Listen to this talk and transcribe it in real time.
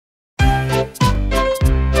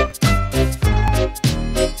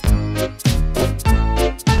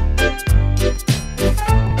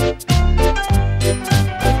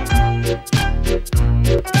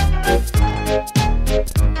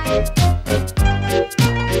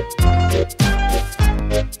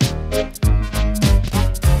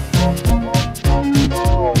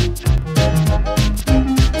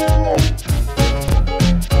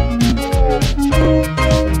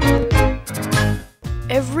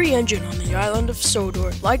Every engine on the island of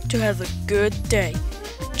Sodor liked to have a good day,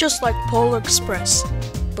 just like Polar Express,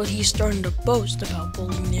 but he's starting to boast about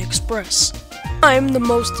pulling the Express. I'm the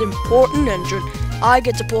most important engine. I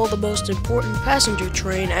get to pull the most important passenger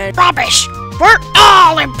train and— Rubbish! We're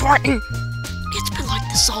all important! It's been like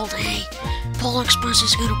this all day. Polar Express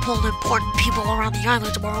is gonna pull important people around the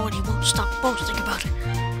island tomorrow and he won't stop boasting about it.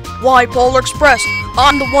 Why, Polar Express?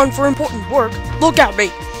 I'm the one for important work. Look at me.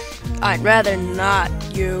 I'd rather not,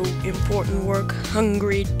 you important work,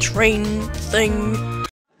 hungry train thing.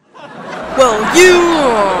 Well, you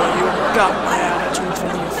got my attitude from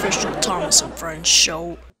the official Thomas and Friends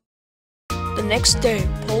show. The next day,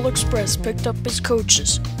 Polar Express picked up his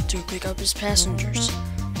coaches to pick up his passengers.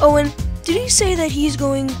 Oh, and did he say that he's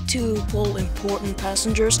going to pull important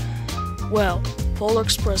passengers? Well, Polar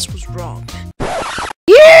Express was wrong.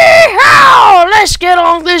 Yeehaw! Let's get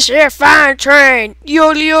on this here fine train.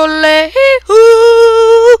 Yole-yole-hee-hoo!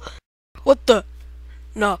 What the?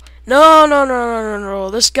 No.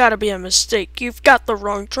 This gotta be a mistake. You've got the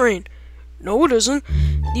wrong train. No, it isn't.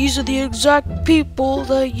 These are the exact people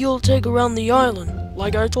that you'll take around the island,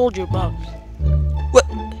 like I told you about. What?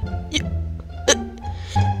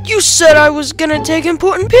 You said I was gonna take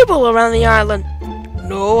important people around the island.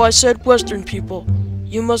 No, I said Western people.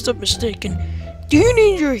 You must have mistaken. Do you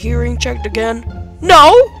need your hearing checked again?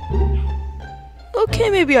 No? Okay,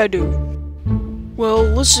 maybe I do. Well,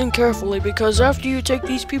 listen carefully, because after you take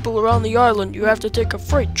these people around the island, you have to take a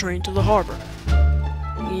freight train to the harbor.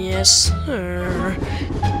 Yes, sir.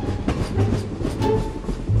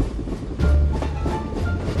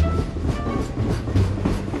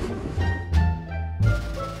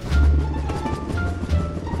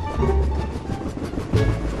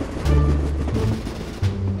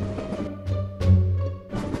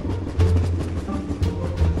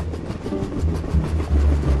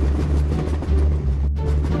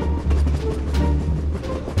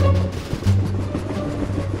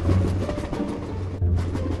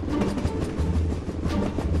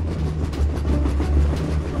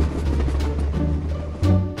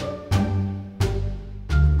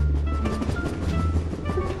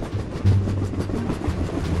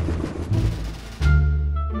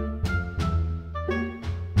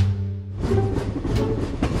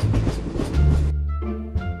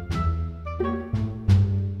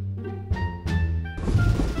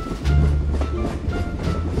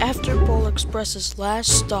 After Polar Express's last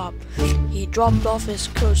stop, he dropped off his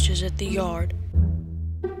coaches at the yard.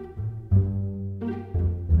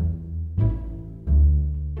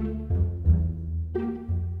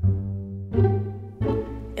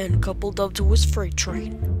 And coupled up to his freight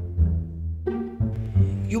train.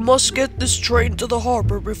 You must get this train to the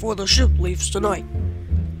harbor before the ship leaves tonight.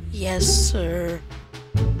 Yes, sir.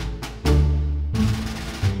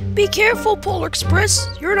 Be careful, Polar Express.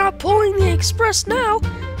 You're not pulling the Express now.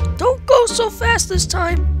 Don't go so fast this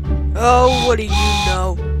time. Oh, what do you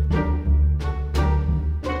know?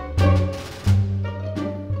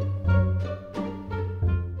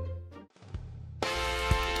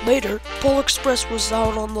 Later, Polar Express was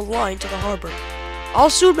out on the line to the harbor.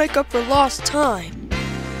 I'll soon make up for lost time.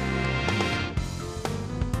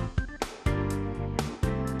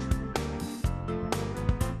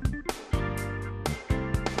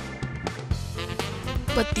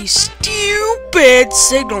 But the stupid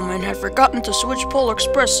signalman had forgotten to switch Polar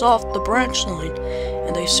Express off the branch line,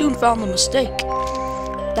 and they soon found the mistake.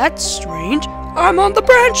 That's strange. I'm on the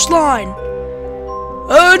branch line!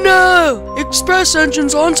 Oh no! Express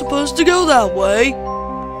engines aren't supposed to go that way.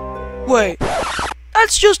 Wait,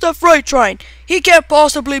 that's just a freight train. He can't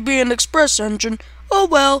possibly be an express engine. Oh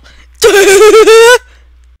well.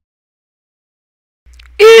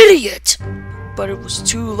 Idiot! But it was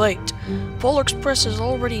too late. Polar Express has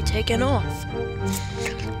already taken off.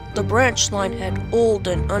 The branch line had old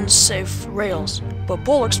and unsafe rails, but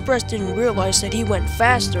Polar Express didn't realize that he went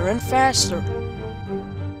faster and faster.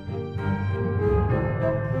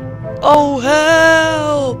 Oh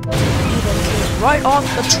help! He then came right off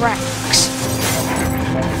the tracks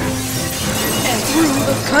and through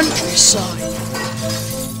the countryside.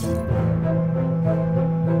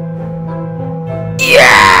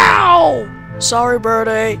 Yow! Sorry,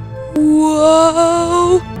 birdie.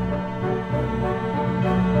 Whoa!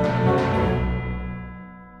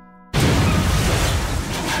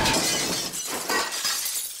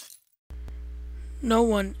 No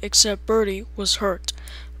one except Birdie was hurt,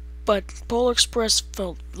 but Polar Express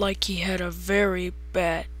felt like he had a very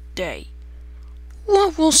bad day.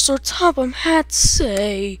 What will Sir Topham Hatt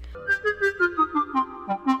say?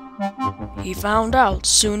 He found out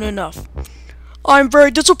soon enough. I'm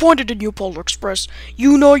very disappointed in you, Polar Express.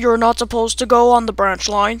 You know you're not supposed to go on the branch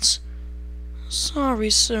lines. Sorry,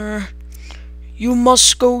 sir. You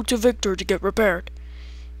must go to Victor to get repaired.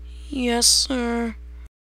 Yes, sir.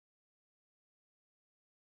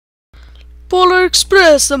 Polar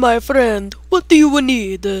Express, my friend. What do you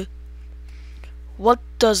need? What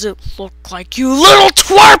does it look like, you little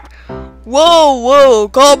twerp? Whoa,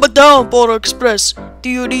 calm it down, Polar Express. Do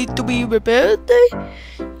you need to be repaired,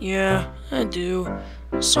 Yeah, I do.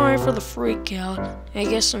 Sorry for the freak out. I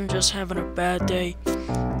guess I'm just having a bad day.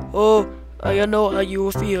 Oh, I know how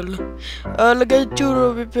you feel. I'll get you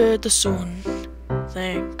repaired soon.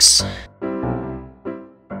 Thanks.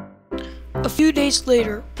 A few days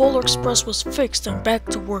later, Polar Express was fixed and back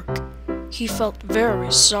to work. He felt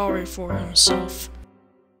very sorry for himself.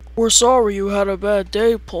 We're sorry you had a bad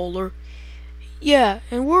day, Polar. Yeah,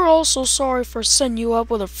 and we're also sorry for sending you up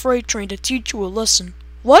with a freight train to teach you a lesson.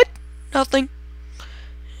 What? Nothing.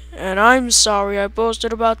 And I'm sorry I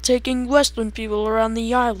boasted about taking Western people around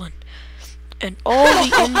the island. And all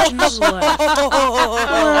the engines left.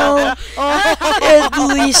 Well, at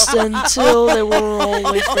least until they were all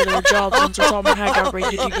late for their jobs until Tom and Hank got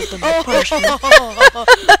ready to give them a punishment.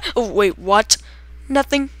 Oh, wait, what?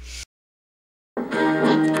 Nothing.